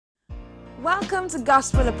Welcome to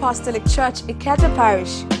Gospel Apostolic Church Iketa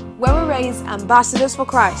Parish, where we raise ambassadors for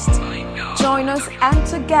Christ. Join us and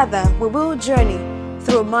together we will journey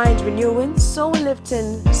through a mind-renewing,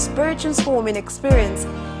 soul-lifting, spirit-transforming experience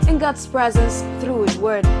in God's presence through His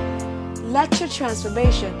Word. Let your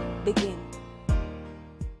transformation begin.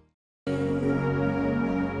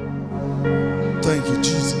 Thank you,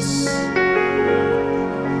 Jesus.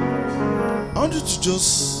 I want you to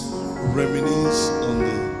just reminisce on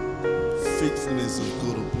the faithfulness of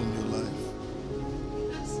God upon your life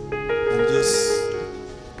and just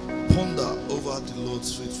ponder over the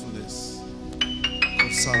Lord's faithfulness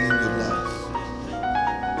concerning your life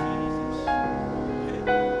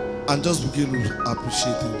and just begin to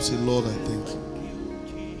appreciate Him. Say, Lord, I thank you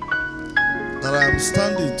that I am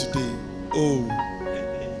standing today. Oh,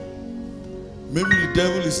 maybe the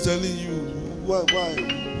devil is telling you, why?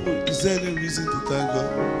 Is there any reason to thank God?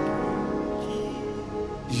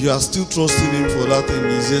 You are still trusting Him for that thing.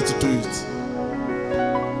 He's here to do it.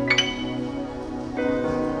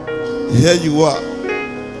 Here you are.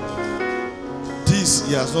 This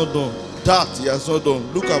He has not done. That He has not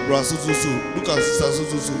done. Look at Brother Suzuzu. Look at Sister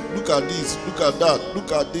Suzuzu. Look at this. Look at that.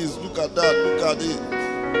 Look at this. Look at that. Look at it.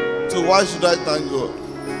 So why should I thank God?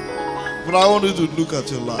 But I want you to look at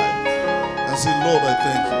your life and say, Lord, I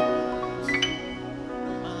thank you.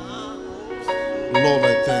 Lord, I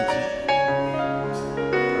thank you.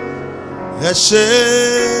 Eshe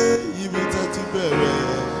ibitati bere.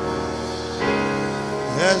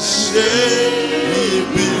 Eshe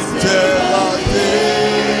ibitelade.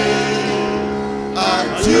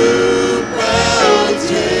 Adupe o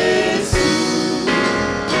Jesu.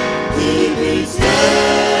 Ibitelade.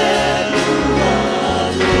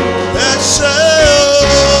 Eshe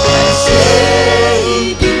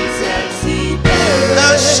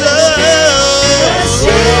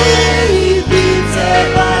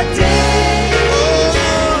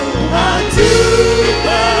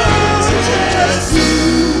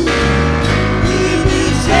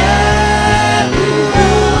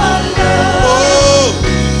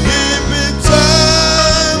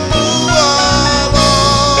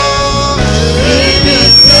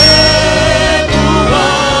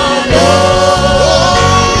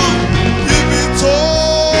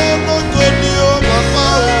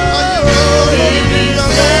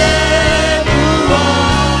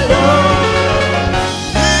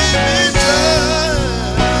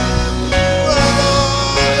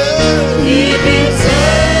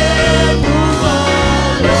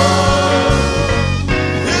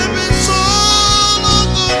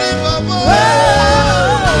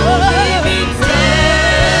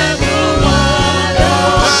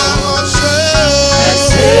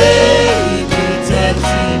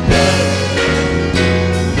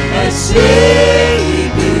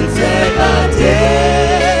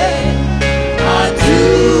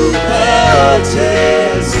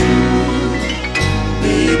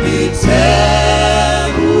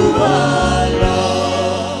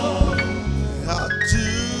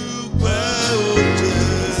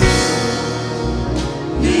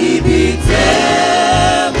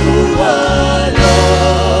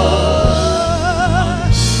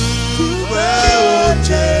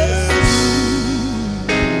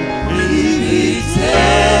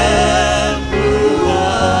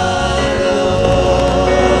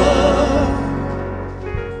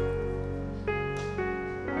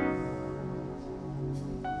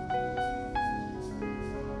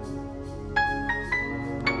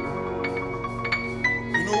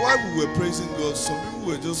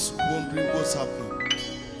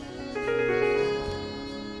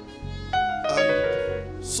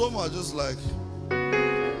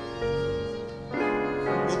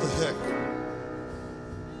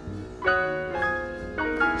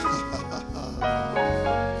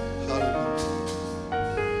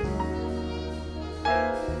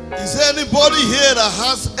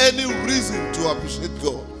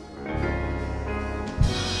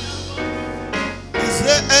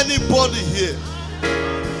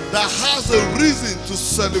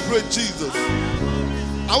celebrate Jesus.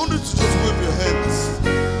 I want you to just wave your hands.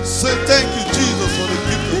 Say thank you, Jesus, for the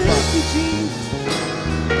gift of life.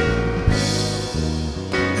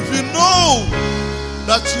 If you know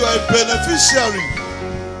that you are a beneficiary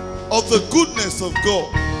of the goodness of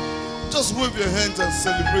God, just wave your hands and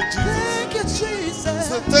celebrate Jesus. Thank you, Jesus.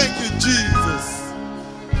 Say thank you, Jesus.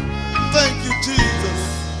 Thank you, Jesus.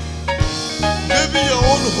 Maybe your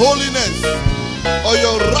own holiness or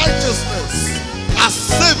your righteousness has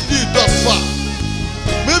saved you thus far.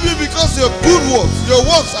 Maybe because your good works, your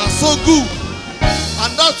works are so good,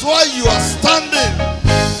 and that's why you are standing.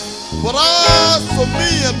 But as for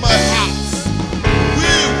me and my house,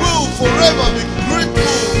 we will forever be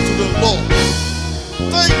grateful to the Lord.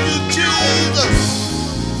 Thank you, Jesus.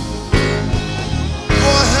 Go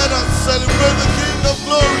ahead and celebrate the King of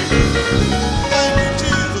Glory. Thank you,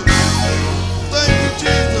 Jesus. Thank you,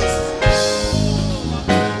 Jesus.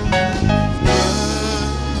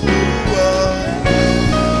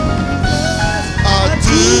 I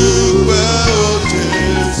do well,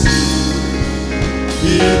 Jesus.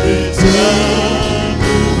 Give it time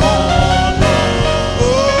to honor. Oh,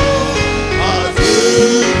 I do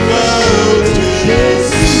well,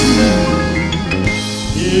 Jesus.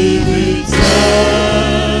 Give it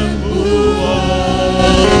time to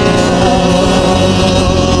honor.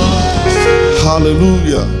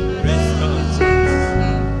 Hallelujah.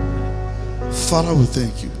 Father, we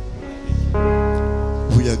thank you.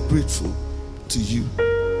 We are grateful to you.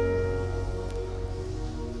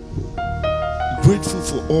 Grateful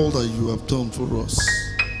for all that you have done for us.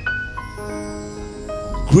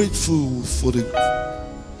 Grateful for the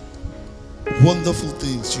wonderful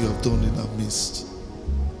things you have done in our midst.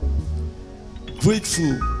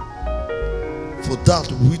 Grateful for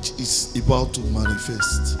that which is about to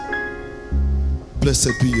manifest.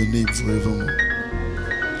 Blessed be your name forevermore.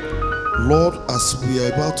 Lord, as we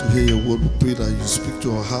are about to hear your word, we pray that you speak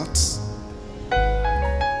to our hearts.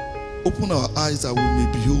 Open our eyes that we may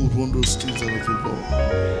behold wondrous things out of your Lord.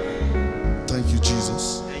 Thank you,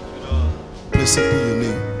 Jesus. Thank you, Lord. Blessed be your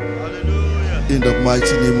name. Hallelujah. In the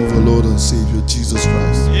mighty name of our Lord and Savior, Jesus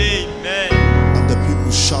Christ. Amen. And the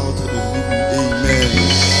people shouted a living amen.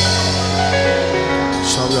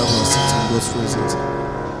 Shall we have our seat in God's presence?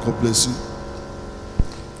 God bless you.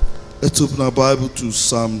 Let's open our Bible to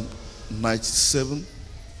Psalm 97.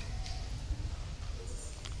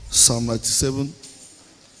 Psalm 97.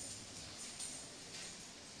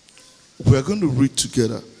 We are going to read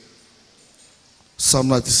together. Psalm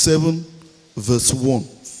 97, verse 1.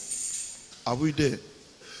 Are we there?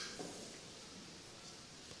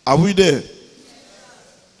 Are we there?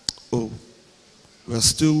 Oh, we are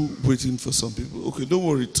still waiting for some people. Okay, don't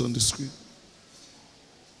worry, it's on the screen.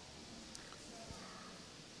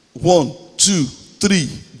 1, 2, 3,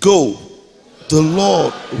 go. The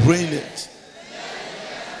Lord reigneth.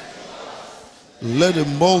 Let the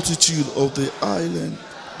multitude of the island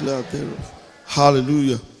glad thereof.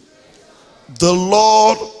 Hallelujah. The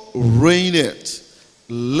Lord reigneth.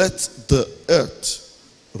 Let the earth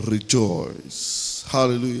rejoice.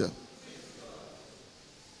 Hallelujah.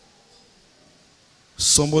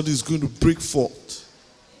 Somebody is going to break forth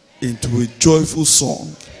into a joyful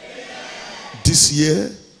song this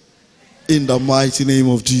year in the mighty name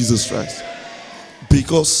of Jesus Christ.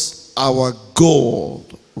 Because our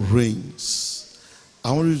God reigns.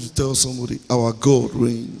 I want you to tell somebody, our God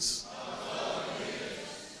reigns.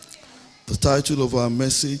 The title of our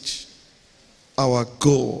message, our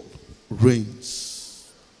God reigns.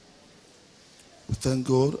 We thank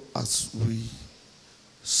God as we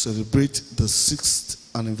celebrate the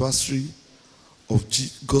 6th anniversary of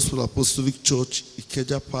Gospel Apostolic Church,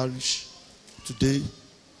 Ikeja Parish today.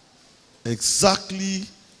 Exactly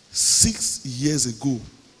 6 years ago,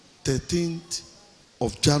 13th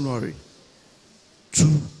of January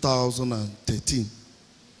 2013,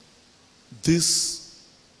 this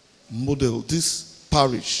model, this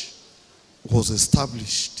parish was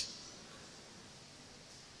established.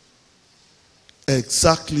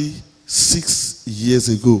 Exactly 6 years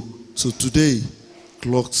ago. So today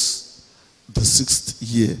clocks the 6th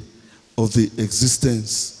year of the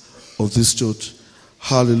existence of this church.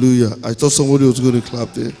 Hallelujah. I thought somebody was going to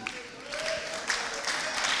clap there.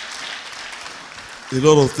 A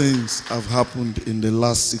lot of things have happened in the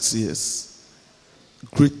last 6 years.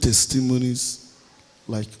 Great testimonies,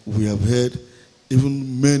 like we have heard,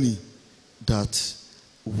 even many that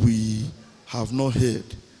we have not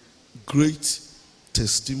heard. Great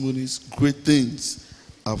testimonies, great things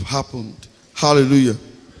have happened. Hallelujah.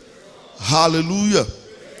 Hallelujah.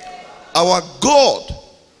 Our God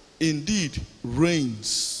indeed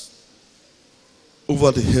reigns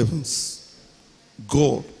over the heavens.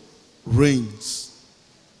 God reigns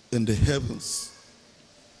in the heavens,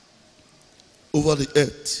 over the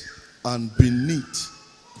earth and beneath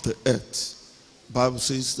the earth. The Bible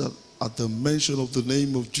says that at the mention of the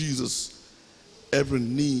name of Jesus, every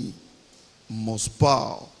knee must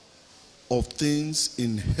bow, of things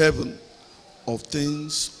in heaven, of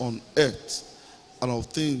things on earth, and of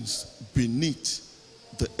things beneath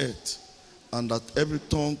the earth, and that every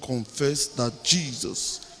tongue confess that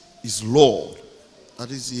Jesus is Lord.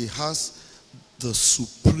 That is, he has the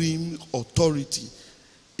supreme authority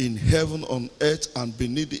in heaven, on earth, and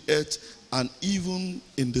beneath the earth, and even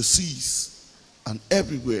in the seas and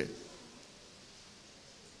everywhere.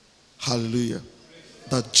 Hallelujah.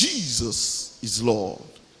 That Jesus is Lord,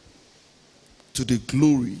 to the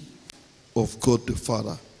glory of God the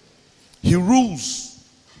Father. He rules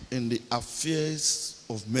in the affairs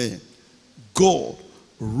of men. God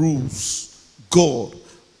rules. God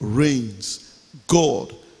reigns.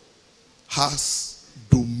 God has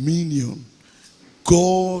dominion.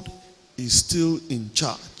 God is still in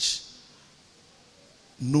charge.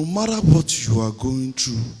 No matter what you are going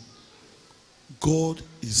through, God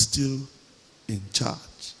is still in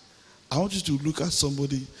charge. I want you to look at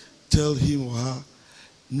somebody, tell him or her,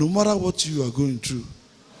 no matter what you are going through,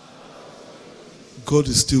 God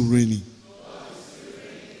is still reigning.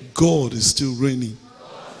 God is still reigning.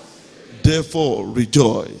 Therefore,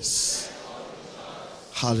 rejoice.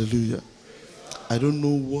 Hallelujah. I don't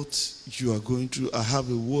know what you are going through. I have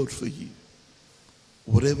a word for you.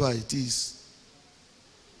 Whatever it is,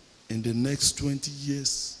 in the next 20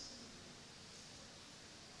 years,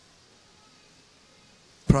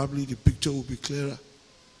 probably the picture will be clearer.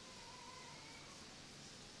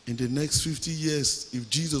 In the next 50 years, if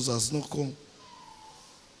Jesus has not come,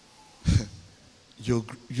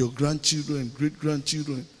 your grandchildren,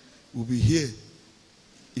 great-grandchildren will be here.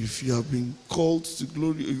 If you have been called to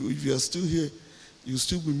glory, if you are still here, you'll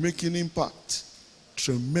still be making impact,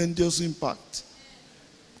 tremendous impact.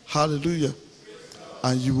 Hallelujah.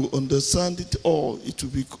 And you will understand it all. It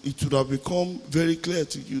would have become very clear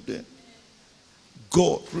to you then.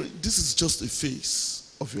 God, this is just a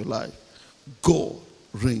phase of your life. God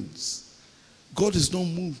reigns. God is not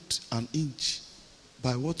moved an inch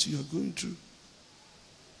by what you are going through.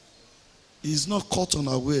 He is not caught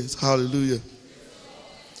unawares. Hallelujah.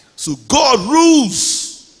 So God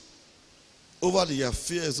rules over the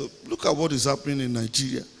affairs of, look at what is happening in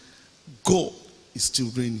Nigeria. God is still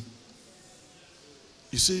reigning.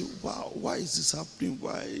 You say, wow, why is this happening?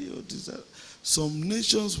 Why? Or this, that? Some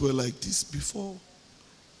nations were like this before.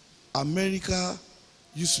 America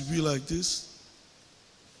used to be like this.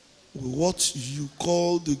 What you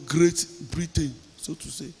call the Great Britain, so to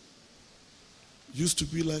say, used to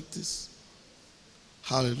be like this.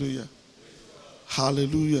 Hallelujah.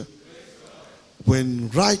 Hallelujah. When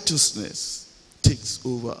righteousness takes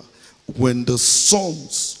over, when the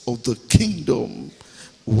sons of the kingdom,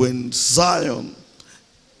 when Zion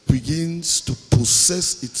begins to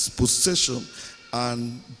possess its possession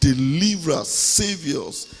and deliverers,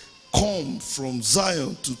 saviors come from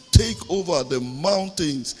Zion to take over the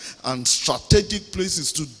mountains and strategic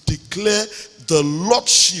places to declare the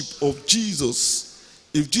lordship of Jesus.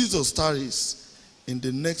 If Jesus tarries in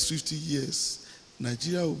the next 50 years,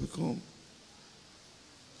 Nigeria will become,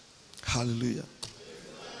 hallelujah.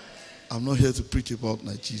 I'm not here to preach about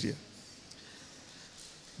Nigeria.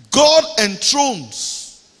 God enthrones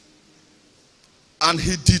and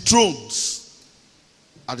he dethrones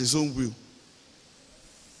at his own will.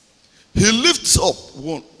 He lifts up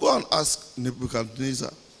one. Go and ask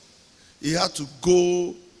Nebuchadnezzar. He had to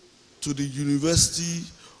go to the University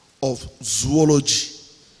of Zoology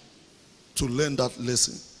to learn that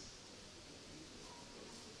lesson.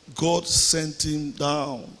 God sent him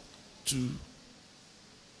down to,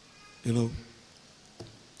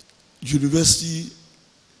 University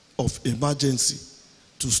of Emergency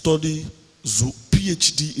to study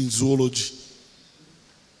PhD in zoology.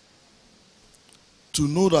 To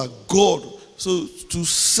know that God, so to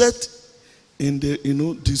set in the,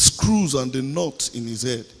 the screws and the knots in his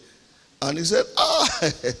head. And he said,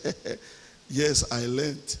 yes, I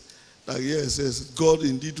learned. That yes, God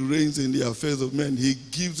indeed reigns in the affairs of men. He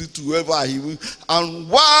gives it to whoever he will. And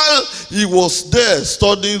while he was there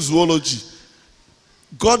studying zoology,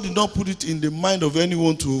 God did not put it in the mind of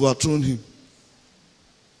anyone to overthrow him.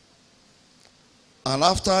 And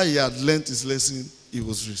after he had learned his lesson, he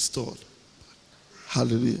was restored.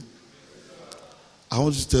 Hallelujah. I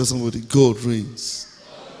want you to tell somebody, God reigns.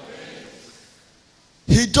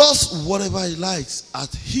 He does whatever he likes at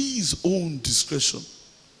his own discretion.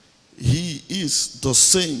 He is the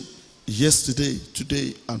same yesterday,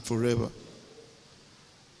 today, and forever.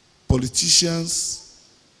 Politicians,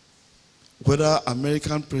 whether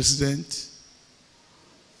American president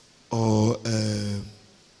or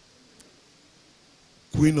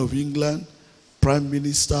Queen of England, Prime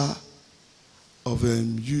Minister of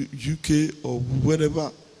UK or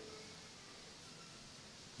whatever,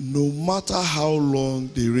 no matter how long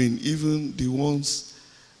they reign, even the ones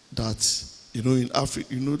that, in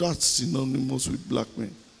Africa, that's synonymous with black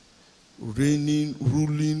men, reigning,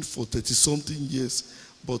 ruling for 30-something years,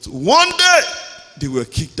 but one day they were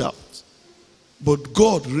kicked out. But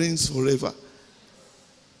God reigns forever.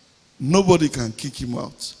 Nobody can kick him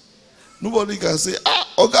out. Nobody can say,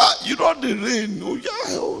 God, you know the rain.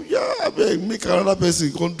 Oh yeah, I beg, make another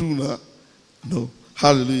person come do now. No.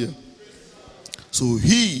 Hallelujah. So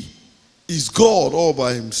he is God all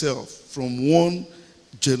by himself from one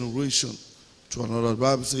generation to another. The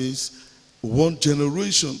Bible says one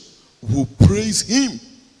generation will praise him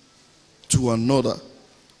to another.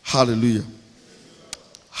 Hallelujah.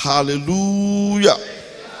 Hallelujah.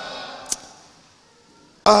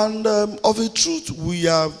 And of a truth, we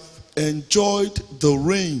have enjoyed the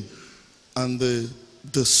reign and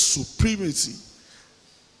the supremacy,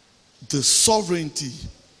 the sovereignty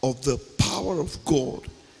of the power of God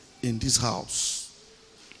in this house.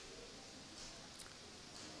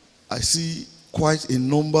 I see quite a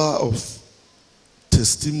number of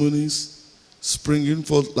testimonies springing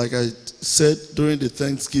forth, like I said during the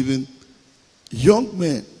Thanksgiving. Young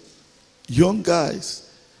men, young guys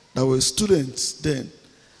that were students then,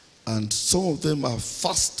 and some of them are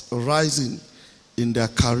fast rising in their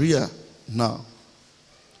career now.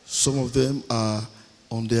 Some of them are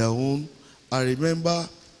on their own. I remember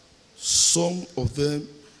some of them,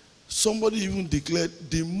 somebody even declared,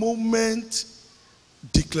 the moment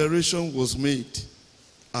declaration was made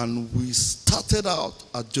and we started out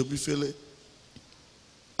at Jobifele,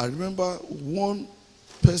 I remember one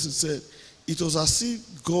person said, it was as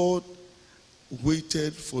if God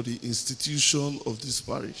waited for the institution of this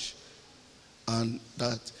parish, and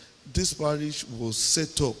that this parish was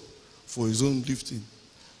set up for his own lifting.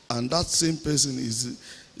 And that same person is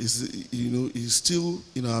still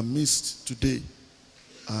in our midst today,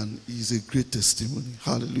 and is a great testimony.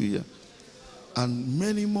 Hallelujah. And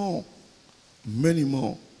many more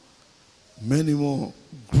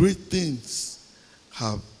great things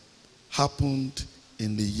have happened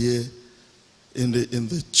in the year, in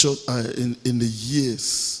the church, in the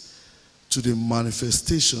years, to the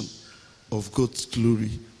manifestation of God's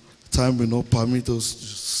glory. Time will not permit us to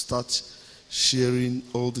start sharing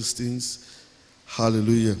all these things.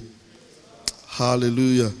 Hallelujah.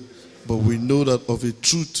 Hallelujah. But we know that of a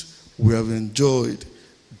truth we have enjoyed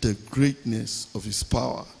the greatness of his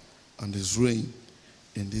power and his reign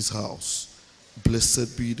in this house.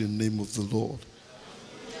 Blessed be the name of the Lord.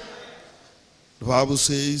 The Bible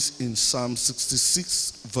says in Psalm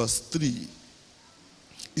 66 verse 3,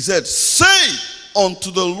 he said, say unto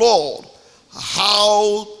the Lord,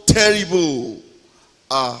 how terrible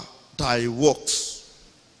are thy works,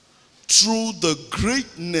 through the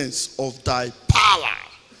greatness of thy power.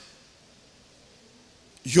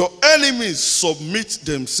 Your enemies submit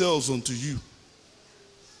themselves unto you.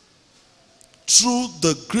 Through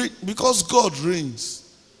the because God reigns.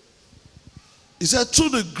 He said, through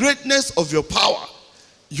the greatness of your power,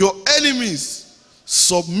 your enemies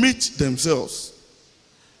submit themselves.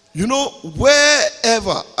 You know,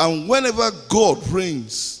 wherever and whenever God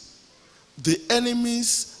reigns, the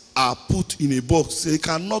enemies are put in a box. They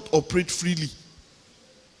cannot operate freely.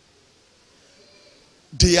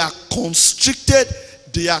 They are constricted,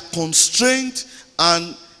 they are constrained,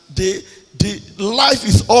 and the life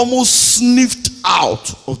is almost sniffed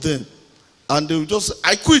out of them. And they will just say,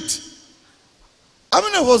 I quit. How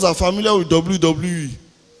many of us are familiar with WWE?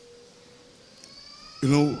 You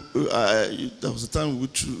know, there was a time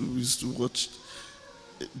which we used to watch.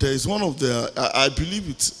 There is one of their, I believe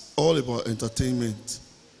it's all about entertainment.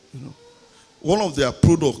 You know, one of their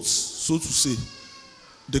products, so to say,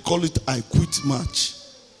 they call it I Quit Match.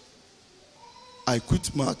 I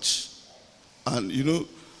Quit Match. And you know,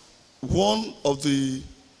 one of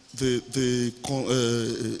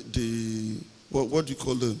what do you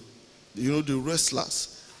call them? You know, the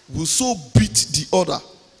wrestlers will so beat the other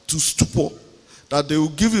to stupor that they will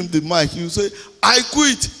give him the mic. He will say, I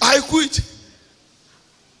quit, I quit.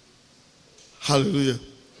 Hallelujah.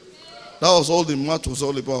 That was all the match was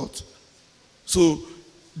all about. So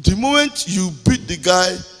the moment you beat the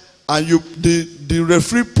guy and the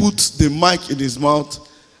referee puts the mic in his mouth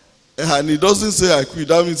and he doesn't say I quit,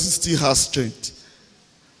 that means he still has strength.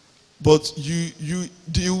 But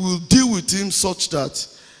you will deal with him such that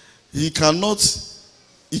he can't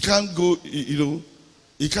go, you know,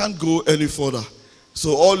 he can't go any further.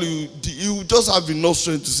 So all you just have enough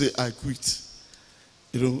strength to say, I quit.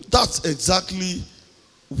 You know, that's exactly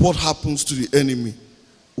what happens to the enemy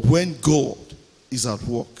when God is at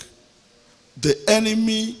work. The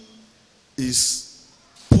enemy is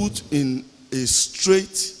put in a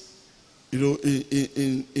straight, you know,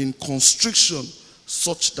 in constriction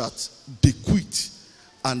such that they quit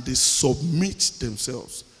and they submit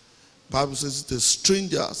themselves. The Bible says the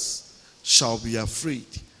strangers shall be afraid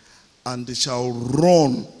and they shall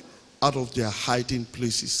run out of their hiding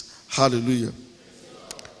places. Hallelujah.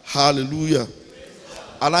 Hallelujah.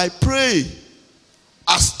 And I pray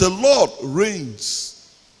As the Lord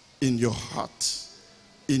reigns in your heart,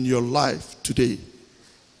 in your life today,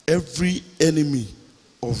 every enemy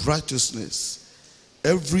of righteousness,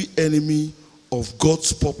 every enemy of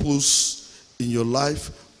God's purpose in your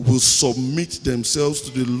life will submit themselves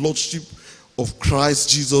to the lordship of Christ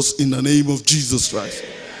Jesus in the name of Jesus Christ.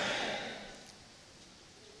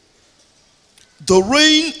 The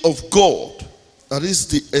reign of God, that is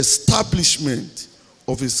the establishment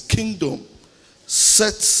of his kingdom,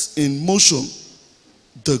 sets in motion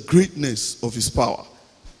the greatness of his power.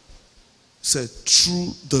 He said,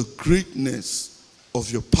 through the greatness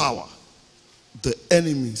of your power, the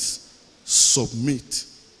enemies submit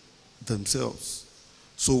themselves.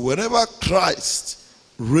 So wherever Christ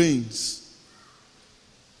reigns,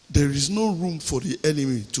 there is no room for the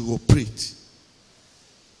enemy to operate.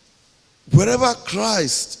 Wherever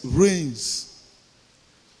Christ reigns,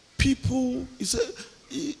 people, he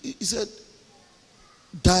said,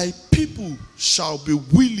 thy people shall be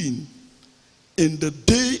willing in the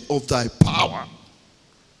day of thy power.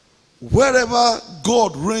 Wherever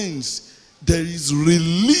God reigns, there is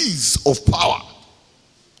release of power.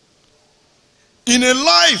 In a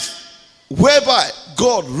life whereby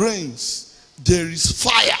God reigns, there is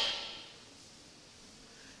fire.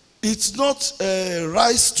 It's not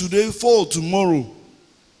rise today, fall tomorrow.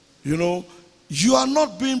 You know, you are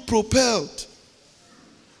not being propelled.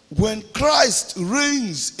 When Christ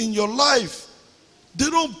reigns in your life, they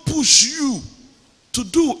don't push you to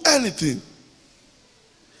do anything.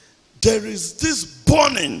 There is this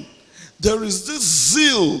burning, there is this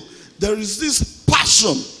zeal, there is this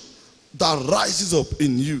passion that rises up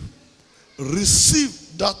in you.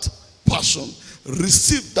 Receive that passion,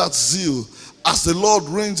 receive that zeal as the Lord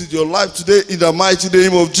reigns in your life today in the mighty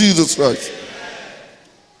name of Jesus Christ.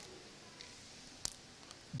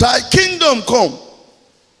 Thy kingdom come,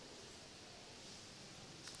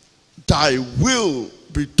 thy will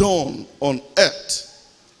be done on earth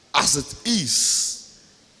as it is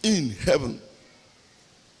in heaven.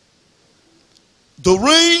 The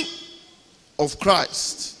reign of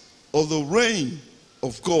Christ, or the reign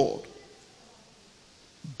of God,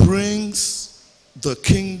 brings the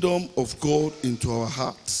kingdom of God into our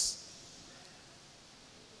hearts.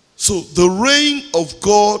 So the reign of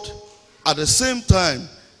God at the same time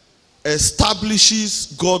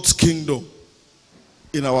establishes God's kingdom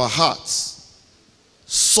in our hearts,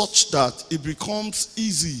 such that it becomes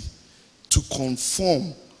easy to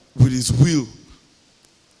conform with his will.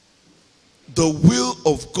 The will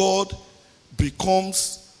of God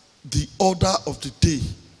becomes the order of the day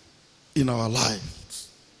in our lives.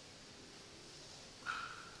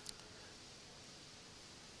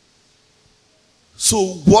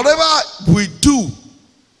 So whatever we do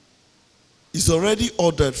is already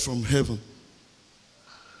ordered from heaven,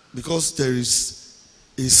 because there is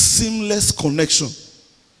a seamless connection.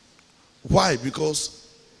 Why?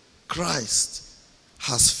 Because Christ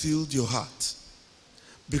has filled your heart.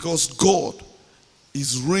 Because God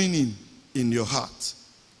is reigning in your heart.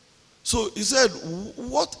 So he said,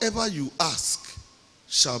 whatever you ask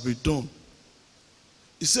shall be done.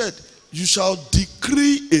 He said, you shall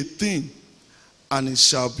decree a thing and it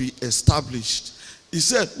shall be established. He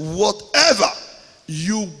said, whatever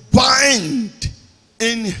you bind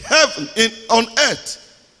in heaven, on earth,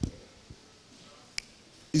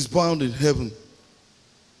 is bound in heaven.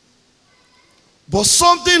 But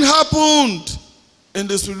something happened in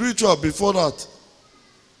the spiritual before that.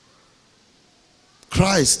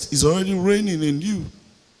 Christ is already reigning in you.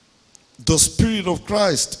 The Spirit of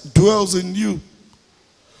Christ dwells in you.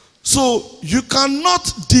 So you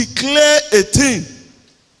cannot declare a thing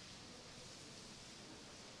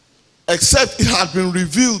except it had been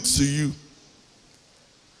revealed to you.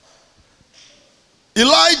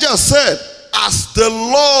 Elijah said, as the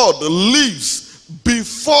Lord lives,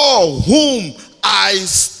 before whom I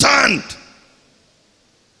stand.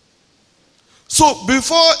 So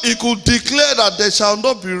before he could declare that there shall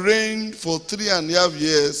not be rain for 3.5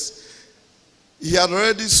 years, he had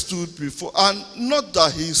already stood before, and not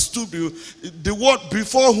that he stood before, the word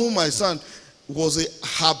before whom I stand was a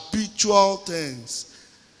habitual tense.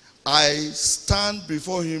 I stand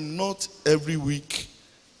before him not every week,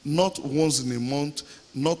 not once in a month,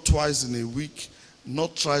 not twice in a week,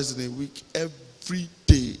 not thrice in a week, every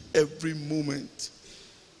day, every moment.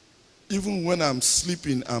 Even when I'm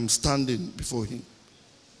sleeping, I'm standing before him.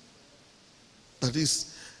 That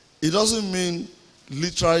is, it doesn't mean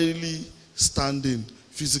literally standing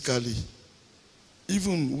physically.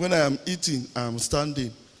 Even when I am eating, I am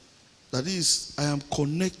standing. That is, I am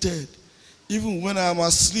connected. Even when I am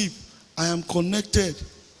asleep, I am connected.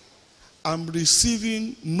 I'm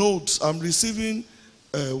receiving notes. I'm receiving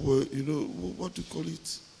you know, what do you call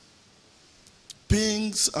it?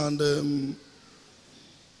 Pings and,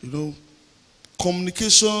 you know,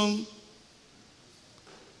 communication.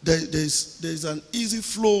 There's an easy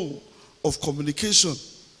flow of communication.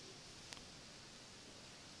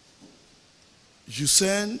 You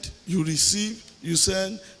send, you receive, you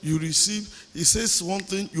send, you receive. He says one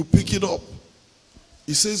thing, you pick it up.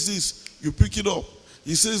 He says this, you pick it up.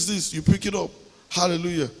 He says this, you pick it up.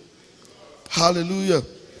 Hallelujah. Hallelujah.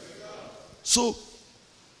 So,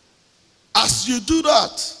 as you do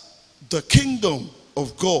that, the kingdom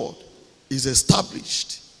of God is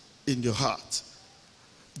established in your heart.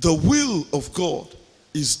 The will of God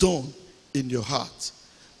is done in your heart.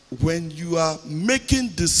 When you are making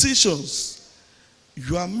decisions,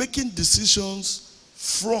 you are making decisions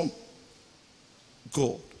from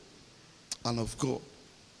God and of God.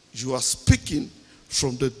 You are speaking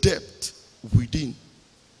from the depth within.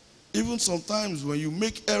 Even sometimes when you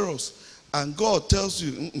make errors and God tells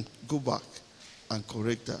you, go back and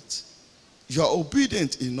correct that, you are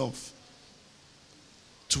obedient enough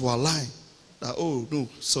to align that, oh no,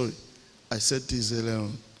 sorry, I said this earlier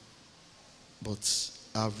on, but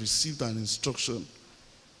I've received an instruction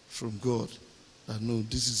from God that no,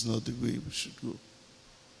 this is not the way we should go.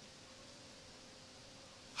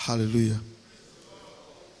 Hallelujah.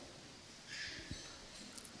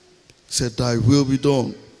 He said, thy will be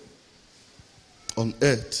done on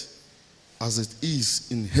earth as it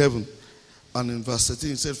is in heaven. And in verse 13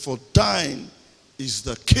 he said, for thine is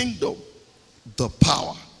the kingdom, the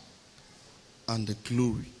power, and the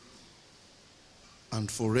glory,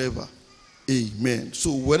 and forever. Amen.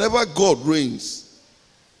 So wherever God reigns,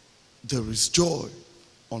 there is joy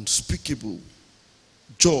unspeakable.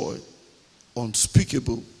 Joy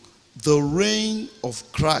unspeakable. The reign of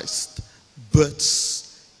Christ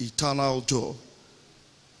births eternal joy.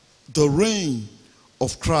 The reign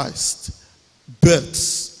of Christ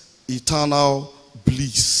births eternal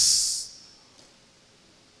bliss.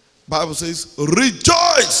 Bible says,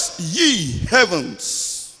 rejoice ye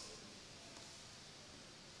heavens.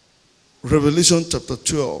 Revelation chapter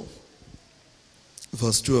 12,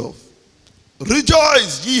 verse 12.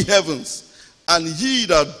 Rejoice ye heavens, and ye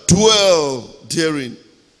that dwell therein.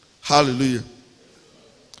 Hallelujah.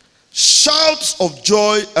 Shouts of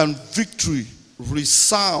joy and victory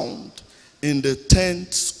resound in the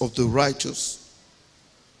tents of the righteous.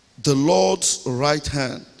 The Lord's right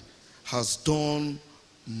hand has done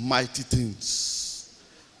mighty things.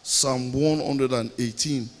 Psalm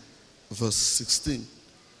 118, verse 16.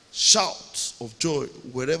 Shouts of joy.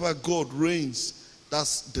 Wherever God reigns,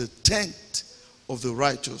 that's the tent of the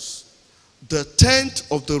righteous. The tent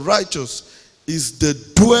of the righteous is the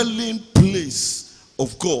dwelling place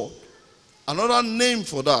of God. Another name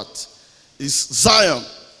for that is Zion.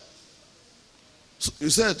 So he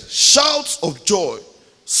said, shouts of joy,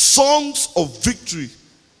 songs of victory,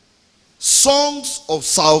 songs of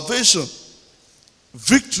salvation,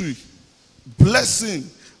 victory, blessing,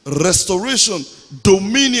 restoration,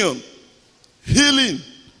 dominion, healing,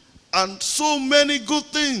 and so many good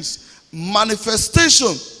things,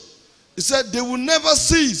 manifestation. He said they will never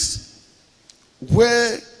cease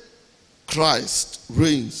where Christ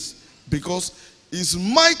reigns, because his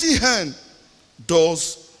mighty hand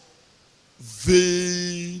does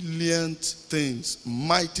valiant things,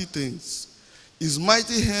 mighty things. His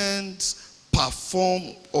mighty hands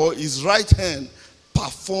perform, or his right hand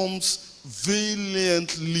performs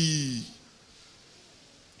valiantly.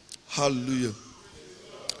 Hallelujah.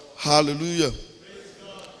 Hallelujah.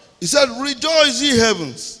 He said, rejoice ye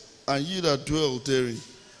heavens, and ye that dwell therein,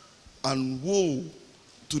 and woe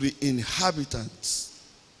to the inhabitants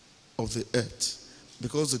of the earth,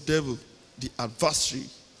 because the devil, the adversary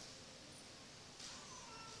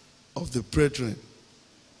of the brethren,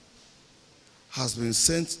 has been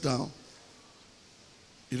sent down.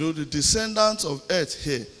 You know, the descendants of earth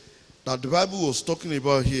here that the Bible was talking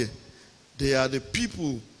about here, they are the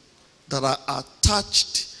people that are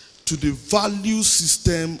attached to the value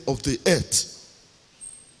system of the earth.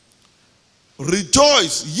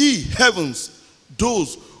 Rejoice ye heavens,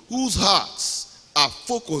 those whose hearts are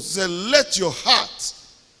focused. Say, let your heart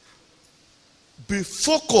be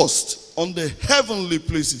focused on the heavenly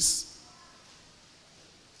places.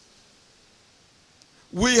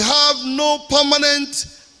 We have no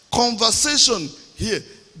permanent conversation here.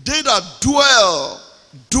 They that dwell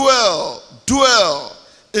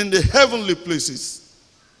in the heavenly places.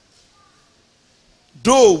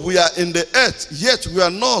 Though we are in the earth, yet we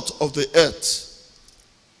are not of the earth.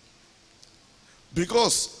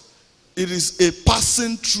 Because it is a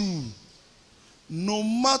passing through. No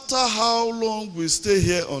matter how long we stay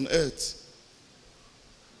here on earth,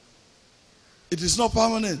 It is not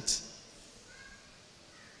permanent.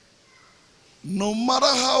 No matter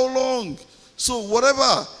how long. So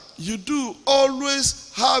whatever you do,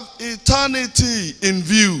 always have eternity in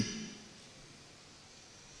view.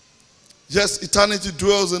 Yes, eternity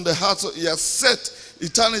dwells in the heart of, he has set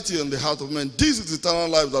eternity in the heart of men. This is eternal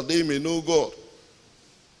life, that they may know God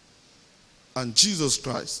and Jesus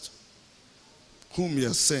Christ, whom he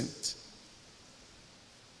has sent.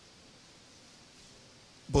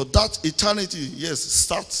 But that eternity, yes,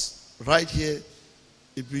 starts right here.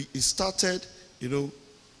 It started,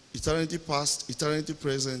 eternity past, eternity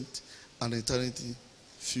present, and eternity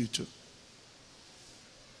future.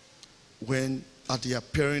 When at the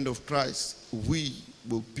appearing of Christ, we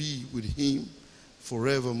will be with him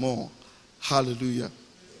forevermore. Hallelujah.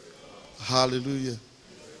 Hallelujah.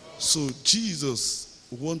 So Jesus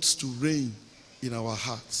wants to reign in our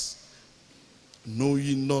hearts. Know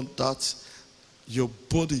ye not that your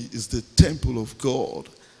body is the temple of God,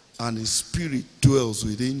 and his spirit dwells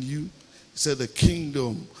within you? He said the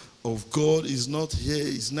kingdom of God is not here,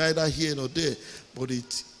 is neither here nor there, but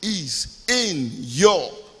it is in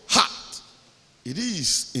your heart. It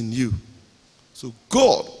is in you. So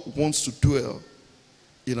God wants to dwell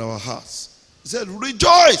in our hearts. He said,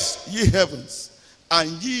 rejoice, ye heavens, and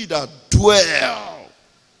ye that dwell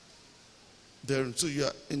therein. So you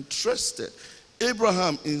are interested.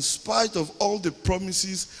 Abraham, in spite of all the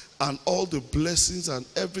promises and all the blessings and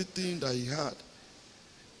everything that he had,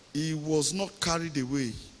 he was not carried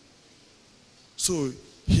away. So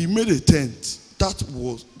he made a tent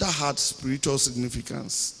that had spiritual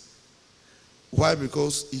significance. Why?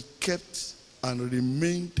 Because he kept and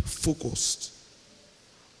remained focused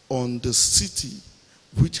on the city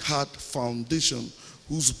which had foundation,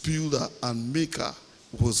 whose builder and maker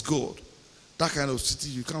was God. That kind of city,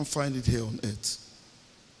 you can't find it here on earth.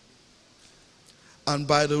 And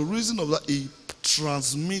by the reason of that, he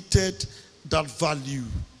transmitted that value,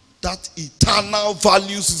 that eternal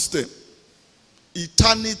value system,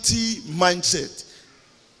 eternity mindset,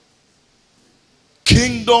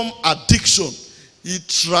 kingdom addiction. He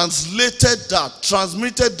transmitted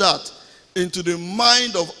that into the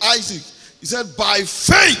mind of Isaac. He said, by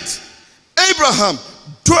faith, Abraham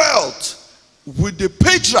dwelt with the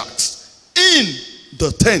patriarchs in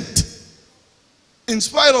the tent. In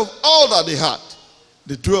spite of all that they had,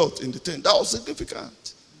 they dwelt in the tent. That was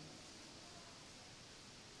significant.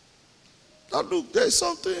 Now look, there is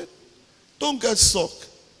something. Don't get stuck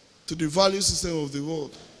to the value system of the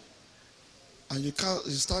world. And you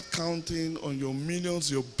start counting on your millions,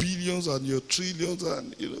 your billions, and your trillions,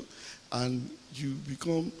 and you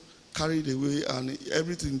become carried away, and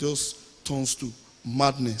everything just turns to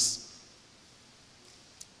madness.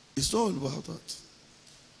 It's not all about that.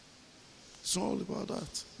 It's not all about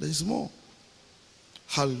that. There is more.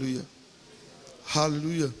 Hallelujah.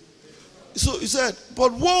 Hallelujah. So he said,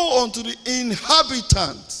 but woe unto the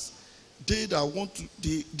inhabitants, they that want to,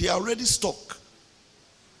 they are already stuck.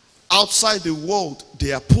 Outside the world,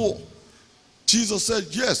 they are poor. Jesus said,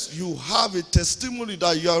 yes, you have a testimony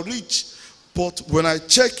that you are rich, but when I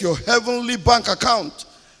check your heavenly bank account,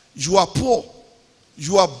 you are poor.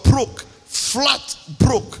 You are broke, flat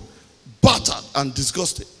broke, battered and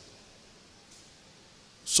disgusted.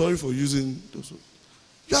 Sorry for using those words.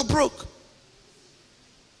 You are broke.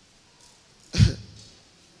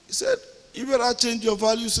 He said, you better change your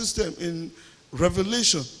value system. In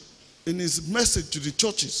Revelation, in his message to the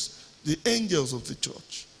churches, the angels of the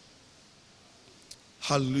church.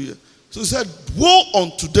 Hallelujah. So he said, woe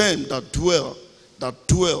unto them that dwell. They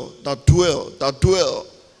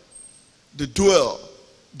dwell.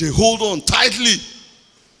 They hold on tightly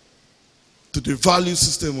to the value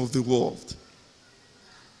system of the world.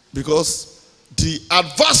 Because the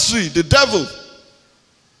adversary, the devil,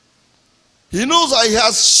 he knows that he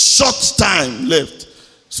has short time left.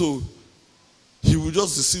 So he will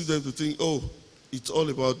just deceive them to think, oh, it's all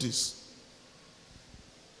about this.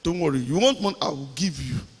 Don't worry. You want money, I will give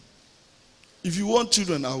you. If you want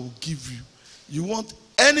children, I will give you. You want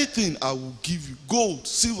anything, I will give you. Gold,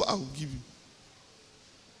 silver, I will give you.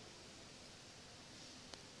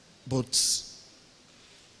 But,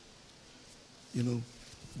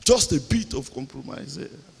 just a bit of compromise there.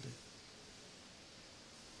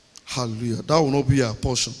 Hallelujah. That will not be our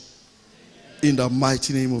portion. In the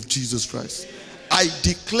mighty name of Jesus Christ. I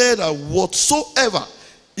declare that whatsoever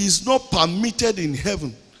is not permitted in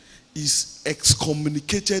heaven is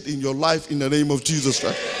excommunicated in your life in the name of Jesus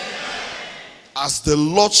Christ. As the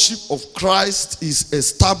Lordship of Christ is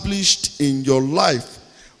established in your life,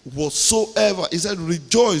 whatsoever, he said,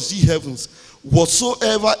 rejoice ye heavens,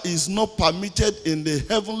 Whatsoever is not permitted in the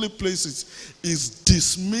heavenly places is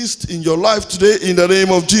dismissed in your life today in the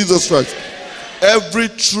name of Jesus Christ. Every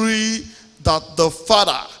tree that the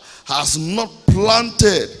Father has not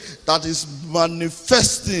planted that is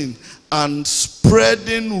manifesting and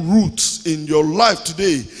spreading roots in your life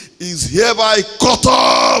today is hereby cut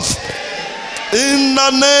off in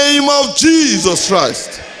the name of Jesus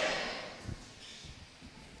Christ.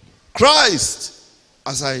 Christ,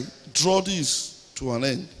 as I draw this to an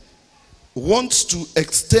end, wants to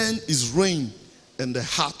extend his reign in the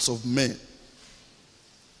hearts of men.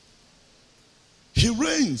 He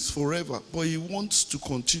reigns forever, but he wants to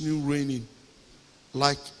continue reigning.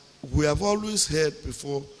 Like we have always heard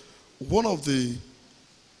before, one of the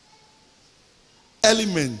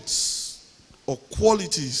elements or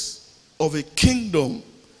qualities of a kingdom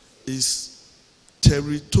is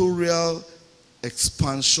territorial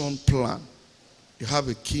expansion plan. You have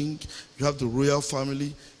a king, you have the royal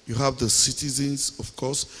family, you have the citizens, of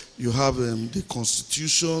course, you have the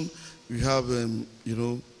constitution, you have,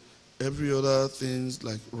 every other things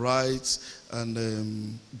like rights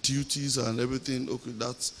and duties and everything. Okay,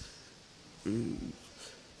 that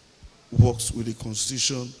works with the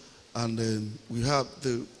constitution. And we have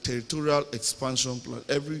the territorial expansion plan.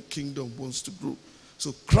 Every kingdom wants to grow.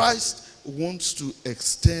 So Christ wants to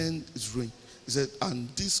extend his reign. He said, and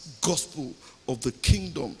this gospel of the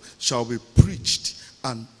kingdom shall be preached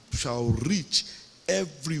and shall reach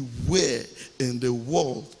everywhere in the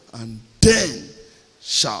world, and then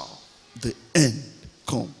shall the end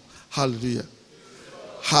come. Hallelujah.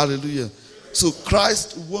 Hallelujah. So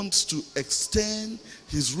Christ wants to extend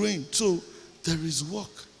his reign. So there is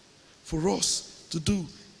work for us to do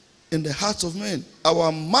in the hearts of men.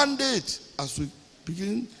 Our mandate, as we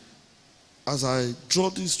begin, as I draw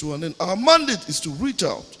this to an end, our mandate is to reach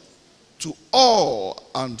out to all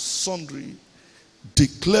and sundry,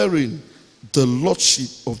 declaring the lordship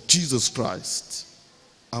of Jesus Christ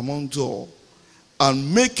among all,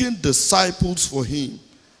 and making disciples for him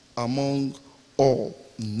among all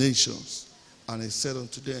nations. And he said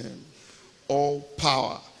unto them, all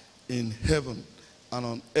power in heaven and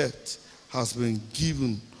on earth has been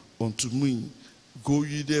given unto me. Go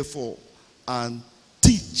ye therefore and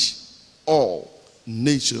teach all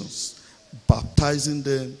nations, baptizing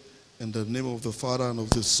them in the name of the Father and of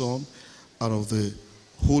the Son and of the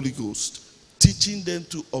Holy Ghost, teaching them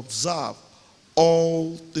to observe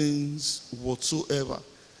all things whatsoever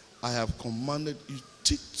I have commanded you.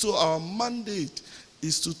 So our mandate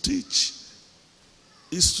is to teach,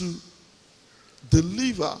 is to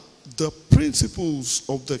deliver the principles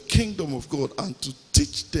of the kingdom of God and to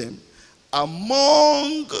teach them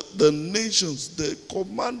among the nations, the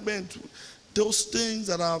commandment, those things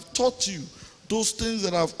that I have taught you, those things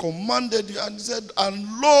that I have commanded you. And he said, and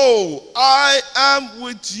lo, I am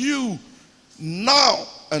with you now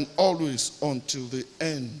and always until the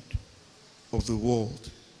end of the world.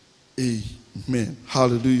 Amen.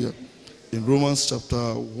 Hallelujah. In Romans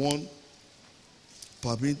chapter 1,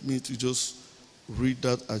 permit me to just read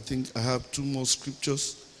that. I think I have two more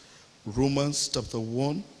scriptures. Romans chapter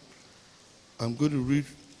 1. I'm going to read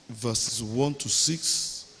verses 1 to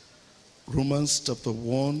 6. Romans chapter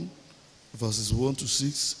 1, verses 1 to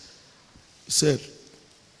 6. He said,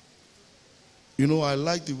 I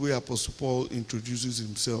like the way Apostle Paul introduces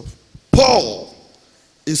himself. Paul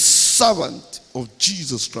is servant of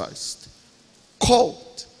Jesus Christ,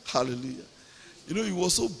 called, hallelujah. He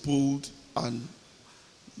was so bold and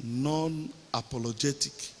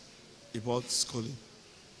non-apologetic about his calling.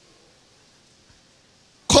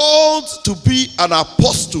 Called to be an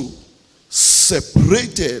apostle,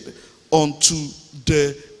 separated unto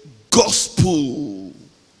the gospel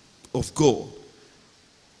of God,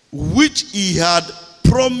 which he had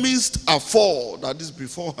promised afore, that is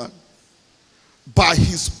beforehand, by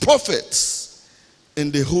his prophets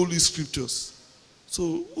in the Holy Scriptures.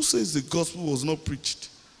 So who says the gospel was not preached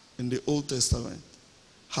in the Old Testament?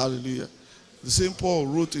 Hallelujah. The same Paul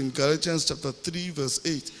wrote in Galatians chapter 3 verse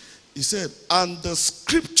 8. He said, and the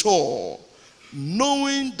scripture,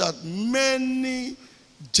 knowing that many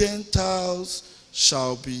Gentiles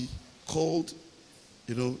shall be called,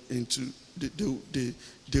 into,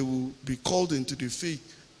 they will be called into the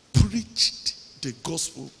faith, preached the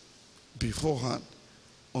gospel beforehand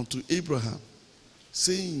unto Abraham,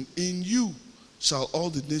 saying, in you shall all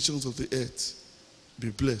the nations of the earth be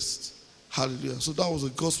blessed. Hallelujah. So that was the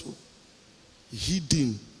gospel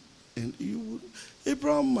hidden, and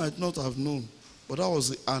Abraham might not have known, but that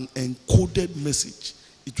was an encoded message.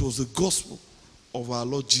 It was the gospel of our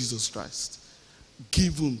Lord Jesus Christ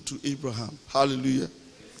given to Abraham. Hallelujah.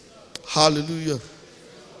 Hallelujah.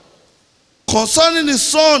 concerning his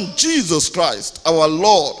Son, Jesus Christ, our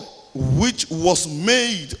Lord, which was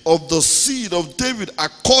made of the seed of David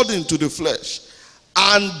according to the flesh,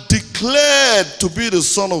 and declared to be the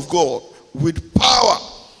Son of God with power,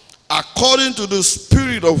 according to the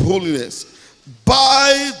Spirit of holiness,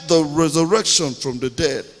 by the resurrection from the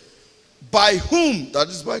dead, by whom, that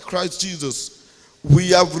is by Christ Jesus,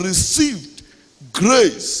 we have received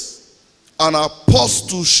grace and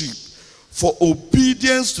apostleship for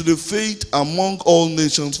obedience to the faith among all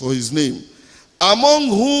nations for his name, among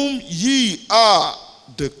whom ye are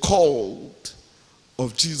the called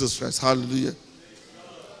of Jesus Christ. Hallelujah.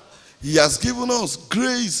 He has given us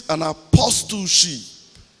grace and apostleship.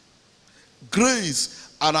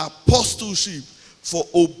 Grace and apostleship for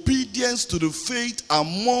obedience to the faith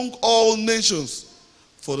among all nations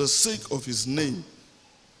for the sake of his name.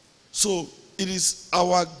 So it is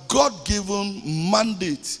our God-given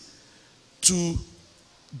mandate to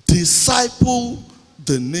disciple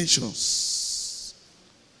the nations.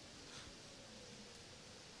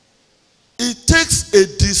 It takes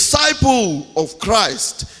a disciple of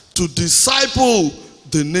Christ to disciple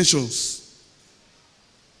the nations.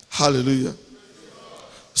 Hallelujah.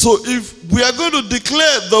 So if we are going to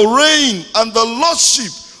declare the reign and the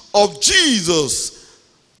lordship of Jesus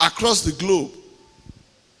across the globe,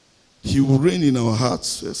 he will reign in our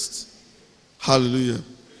hearts first. Hallelujah.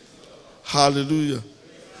 Hallelujah.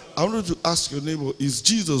 I want you to ask your neighbor, is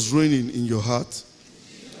Jesus reigning in your heart?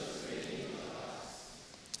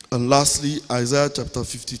 And lastly, Isaiah chapter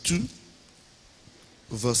 52,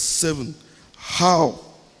 verse 7. How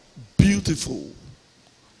beautiful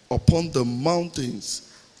upon the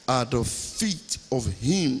mountains are the feet of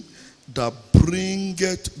him that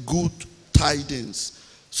bringeth good tidings.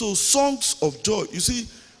 So songs of joy. You see,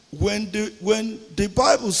 when the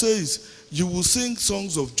Bible says you will sing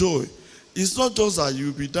songs of joy, it's not just that you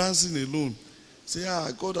will be dancing alone. Say,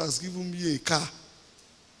 God has given me a car.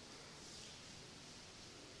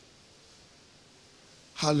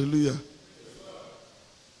 Hallelujah.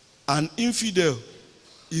 An infidel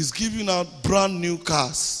is giving out brand new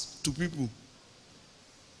cars to people.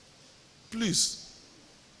 Please.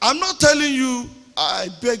 I'm not telling you, I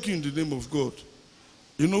beg you in the name of God.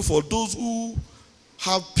 You know, for those who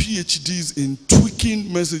have PhDs in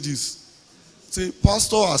tweaking messages, say,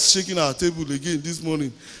 Pastor has shaken our table again this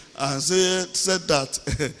morning and said that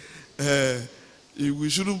we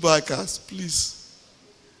shouldn't buy cars. Please.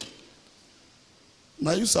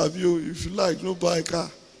 Now you Savio, if you like, no buy a car.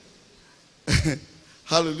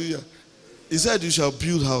 Hallelujah. He said you shall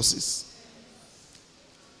build houses.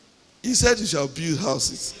 He said you shall build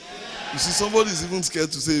houses. You see, somebody is even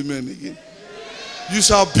scared to say amen again. You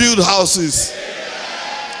shall build houses.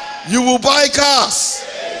 You will buy cars.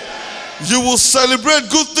 You will celebrate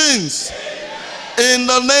good things in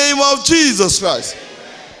the name of Jesus Christ.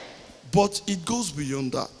 But it goes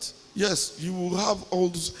beyond that. Yes, you will have all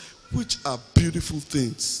those, which are beautiful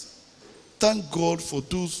things. Thank God for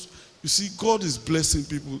those. You see, God is blessing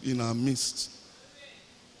people in our midst.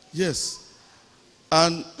 Yes.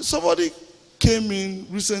 And somebody came in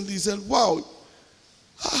recently and said, wow,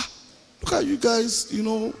 look at you guys, you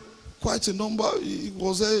know, quite a number. It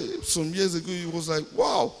was some years ago, he was like,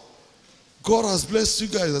 wow, God has blessed you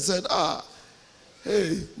guys. I said,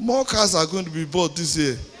 hey, more cars are going to be bought this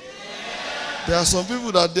year. There are some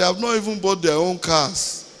people that they have not even bought their own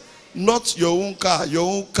cars. Not your own car, your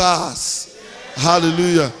own cars.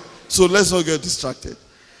 Hallelujah. So let's not get distracted.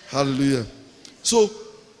 Hallelujah. So,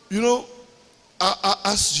 you know,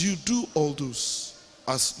 as you do all those,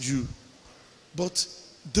 but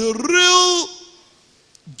the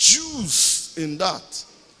real juice in that,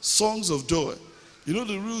 songs of joy, you know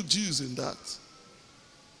the real juice in that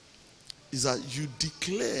is that you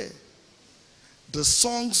declare the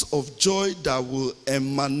songs of joy that will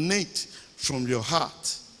emanate from your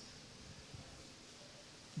heart.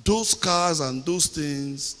 Those cars and those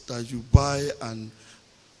things that you buy, and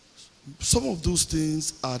some of those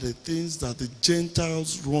things are the things that the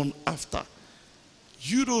Gentiles run after.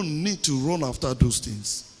 You don't need to run after those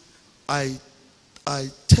things. I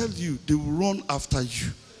tell you, they will run after you.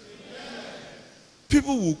 Amen.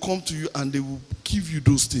 People will come to you and they will give you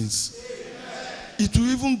those things. Amen. It will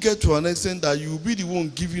even get to an extent that you will be the one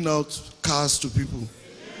giving out cars to people. Amen.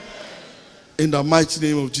 In the mighty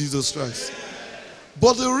name of Jesus Christ. Amen.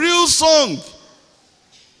 But the real song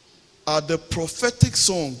are the prophetic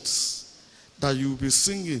songs that you will be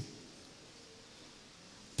singing.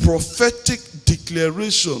 Prophetic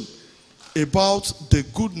declaration about the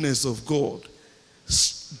goodness of God.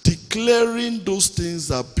 Declaring those things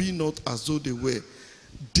that be not as though they were.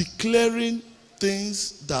 Declaring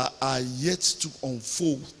things that are yet to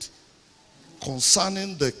unfold.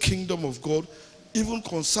 concerning the kingdom of God, even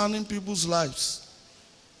concerning people's lives.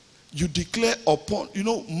 You declare upon,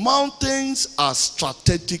 mountains are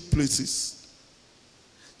strategic places.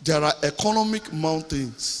 There are economic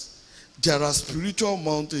mountains. There are spiritual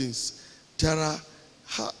mountains. There are,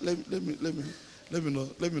 let me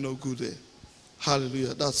not go there.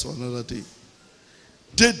 Hallelujah. That's for another day.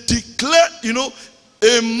 They declare,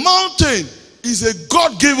 a mountain is a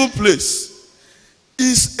God-given place.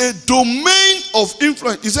 It's a domain of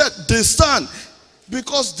influence. He said they stand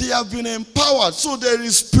because they have been empowered. So there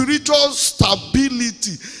is spiritual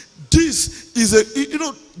stability. This is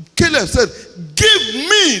Caleb said, give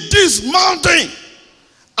me this mountain.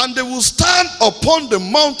 And they will stand upon the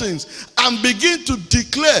mountains and begin to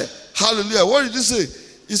declare, hallelujah. What did he say?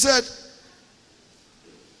 He said,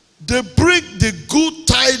 they bring the good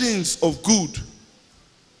tidings of good.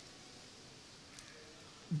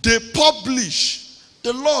 They publish.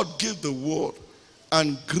 The Lord gave the word,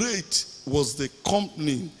 and great was the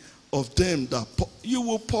company of them that you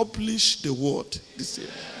will publish the word this year.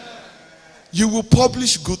 You will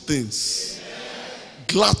publish good things,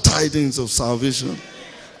 glad tidings of salvation.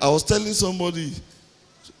 I was telling somebody,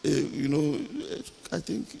 I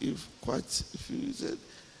think if you said,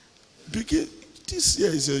 begin. This year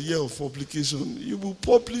is a year of publication. You will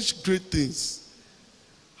publish great things.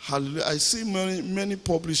 Hallelujah. I see many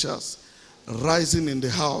publishers rising in the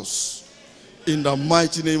house in the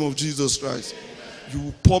mighty name of Jesus Christ. You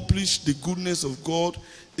will publish the goodness of God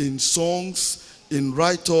in songs, in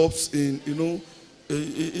write-ups, in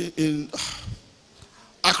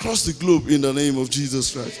across the globe in the name of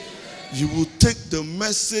Jesus Christ. You will take the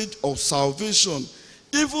message of salvation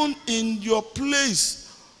even in your place,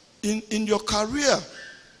 in your career,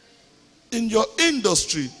 in your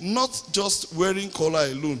industry, not just wearing collar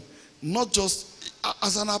alone, not just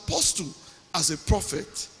as an apostle, as a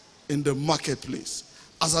prophet in the marketplace,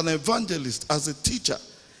 as an evangelist, as a teacher,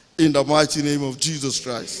 in the mighty name of Jesus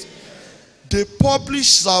Christ. They publish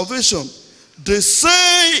salvation. They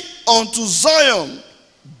say unto Zion,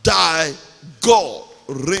 thy God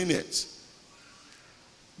reigneth.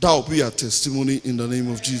 That will be a testimony in the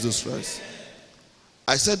name of Jesus Christ.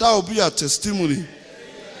 I said that will be a testimony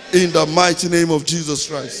in the mighty name of Jesus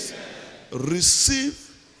Christ.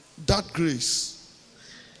 Receive that grace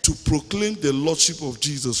to proclaim the Lordship of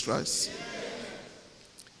Jesus Christ.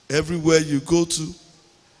 Everywhere you go to,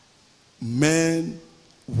 men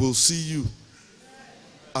will see you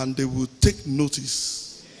and they will take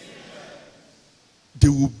notice. They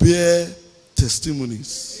will bear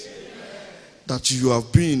testimonies that you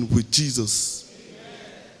have been with Jesus.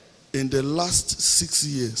 In the last 6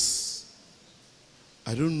 years,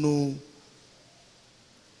 I don't know,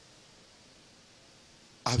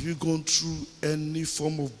 have you gone through any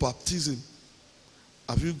form of baptism?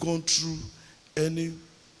 Have you gone through any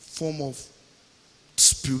form of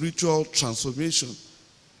spiritual transformation?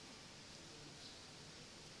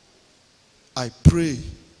 I pray,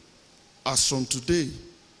 as from today,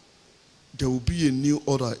 there will be a new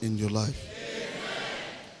order in your life.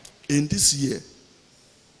 In this year,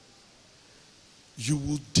 you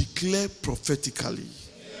will declare prophetically.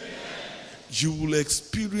 You will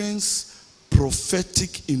experience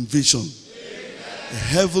prophetic invasion,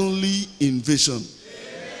 heavenly invasion,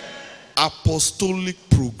 apostolic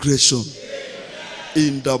progression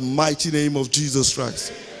in the mighty name of Jesus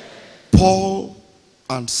Christ. Paul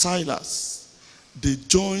and Silas, they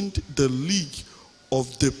joined the league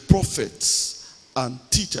of the prophets and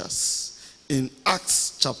teachers in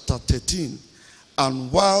Acts chapter 13.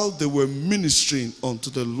 And while they were ministering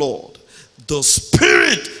unto the Lord, the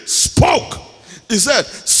Spirit spoke. He said,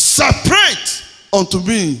 separate unto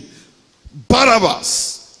me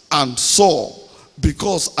Barabbas and Saul,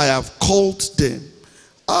 because I have called them.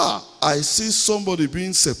 I see somebody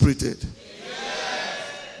being separated.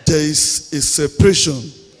 There is a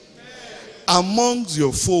separation. Amongst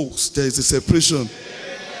your folks, there is a separation.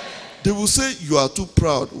 They will say you are too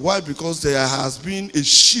proud. Why? Because there has been a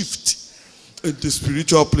shift in the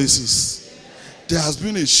spiritual places. There has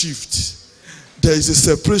been a shift. There is a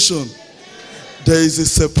separation. There is a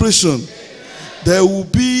separation. There will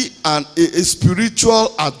be a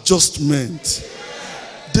spiritual adjustment.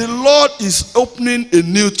 The Lord is opening a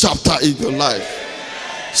new chapter in your life.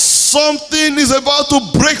 Something is about to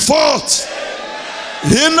break forth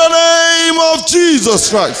in the name of Jesus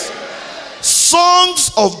Christ.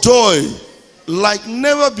 Songs of joy like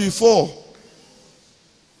never before.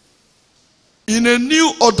 In a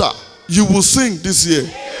new order, you will sing this year.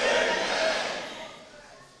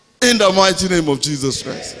 In the mighty name of Jesus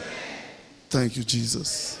Christ. Thank you,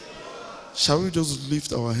 Jesus. Shall we just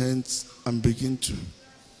lift our hands and begin to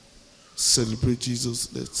celebrate Jesus.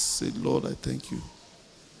 Let's say, Lord, I thank you.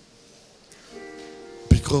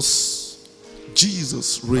 Because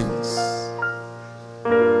Jesus reigns.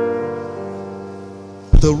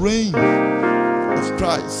 The reign of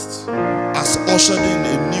Christ has ushered in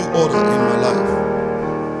a new order in my life.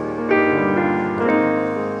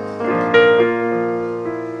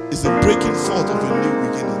 It's the breaking forth of a new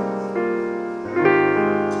beginning.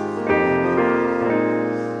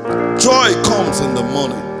 Joy comes in the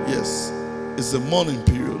morning. Yes, it's the morning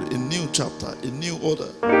period, a new chapter, a new order,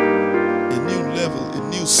 a new level, a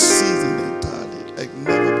new season entirely, like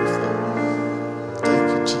never before. Thank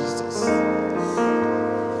you, Jesus.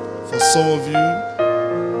 For some of you,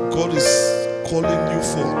 God is calling you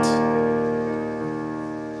forth.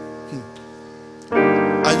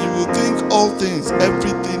 And you will think all things,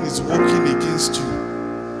 everything is working against you.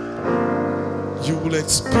 You will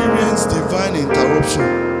experience divine interruption,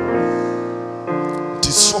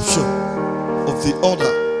 disruption of the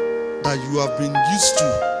order that you have been used to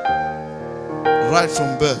right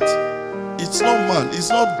from birth. It's not man, it's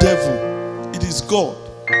not devil, it is God.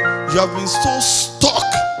 You have been so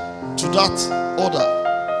stuck to that order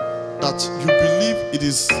that you believe it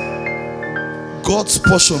is God's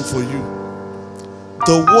portion for you.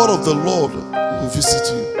 The word of the Lord will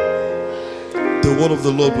visit you. The word of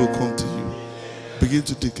the Lord will come to you. Begin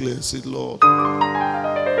to declare, say, Lord,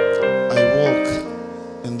 I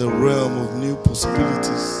walk in the realm of new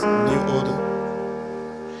possibilities, new order.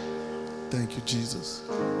 Thank you, Jesus.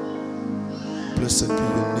 Blessed be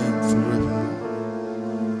your name forevermore.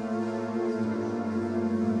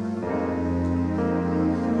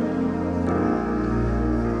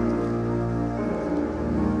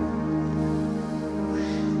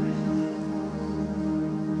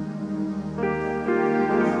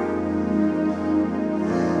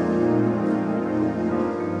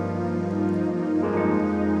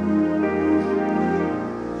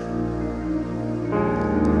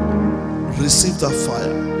 Receive that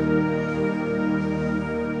fire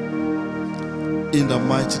in the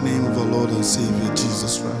mighty name of our Lord and Savior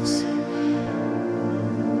Jesus Christ.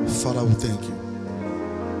 Father, we thank you.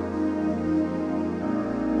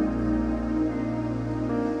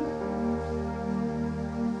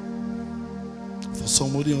 For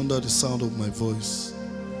somebody under the sound of my voice,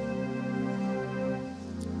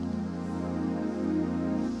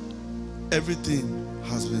 everything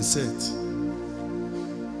has been set.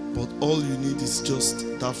 But all you need is just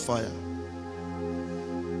that fire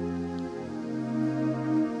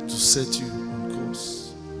to set you on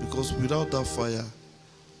course. Because without that fire,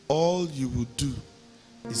 all you would do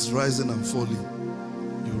is rising and falling.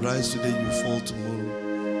 You rise today, you fall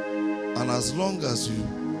tomorrow. And as long as you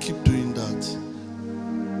keep doing that,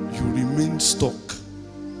 you remain stuck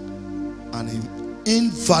and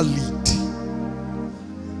invalid.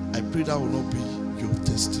 I pray that will not be your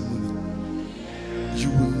testimony. You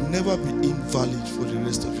will never be invalid for the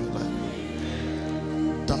rest of your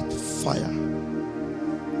life. That fire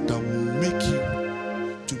that will make you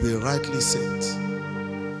to be rightly set,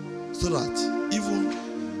 so that even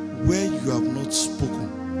where you have not spoken,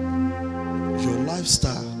 your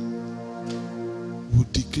lifestyle will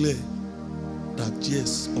declare that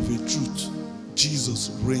yes, of a truth, Jesus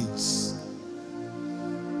reigns.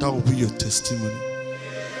 That will be your testimony.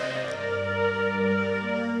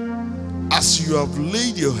 As you have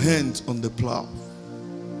laid your hands on the plow,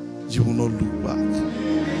 you will not look back.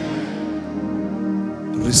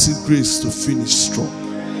 Receive grace to finish strong.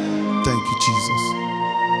 Thank you, Jesus.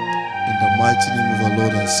 In the mighty name of our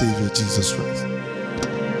Lord and Savior, Jesus Christ.